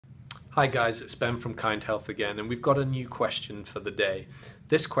Hi guys, it's Ben from Kind Health again, and we've got a new question for the day.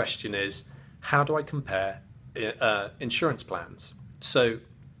 This question is, how do I compare insurance plans? So,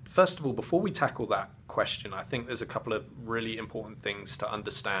 first of all, before we tackle that question, I think there's a couple of really important things to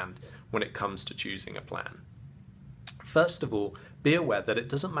understand when it comes to choosing a plan. First of all, be aware that it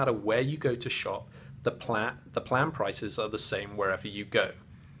doesn't matter where you go to shop, the plan prices are the same wherever you go.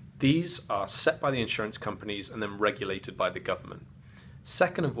 These are set by the insurance companies and then regulated by the government.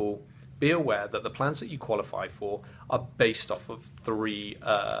 Second of all, be aware that the plans that you qualify for are based off of three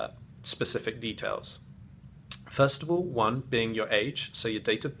specific details. First of all, one being your age, so your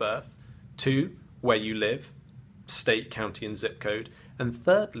date of birth. Two, where you live, state, county, and zip code. And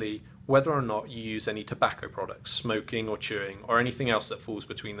thirdly, whether or not you use any tobacco products, smoking or chewing, or anything else that falls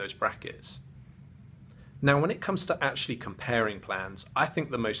between those brackets. Now, when it comes to actually comparing plans, I think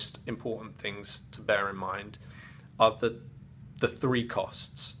the most important things to bear in mind are the three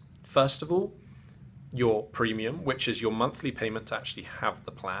costs. First of all, your premium, which is your monthly payment to actually have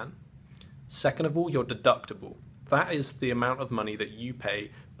the plan. Second of all, your deductible. That is the amount of money that you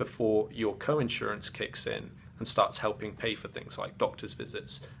pay before your co-insurance kicks in and starts helping pay for things like doctor's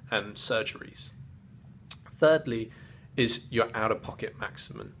visits and surgeries. Thirdly is your out-of-pocket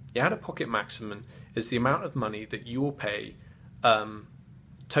maximum. The out-of-pocket maximum is the amount of money that you will pay,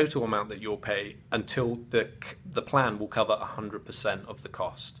 total amount that you'll pay until the plan will cover 100% of the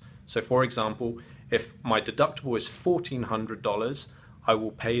cost. So for example, if my deductible is $1,400, I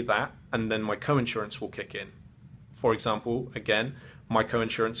will pay that and then my co-insurance will kick in. For example, again, my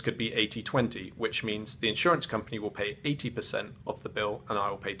co-insurance could be 80-20, which means the insurance company will pay 80% of the bill and I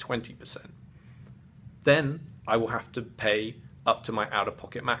will pay 20%. Then I will have to pay up to my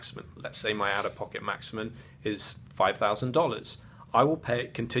out-of-pocket maximum. Let's say my out-of-pocket maximum is $5,000. I will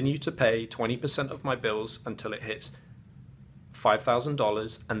continue to pay 20% of my bills until it hits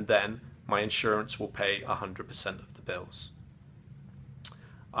 $5,000, and then my insurance will pay 100% of the bills.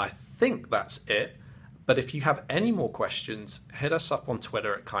 I think that's it, but if you have any more questions, hit us up on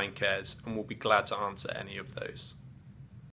Twitter at KindCares and we'll be glad to answer any of those.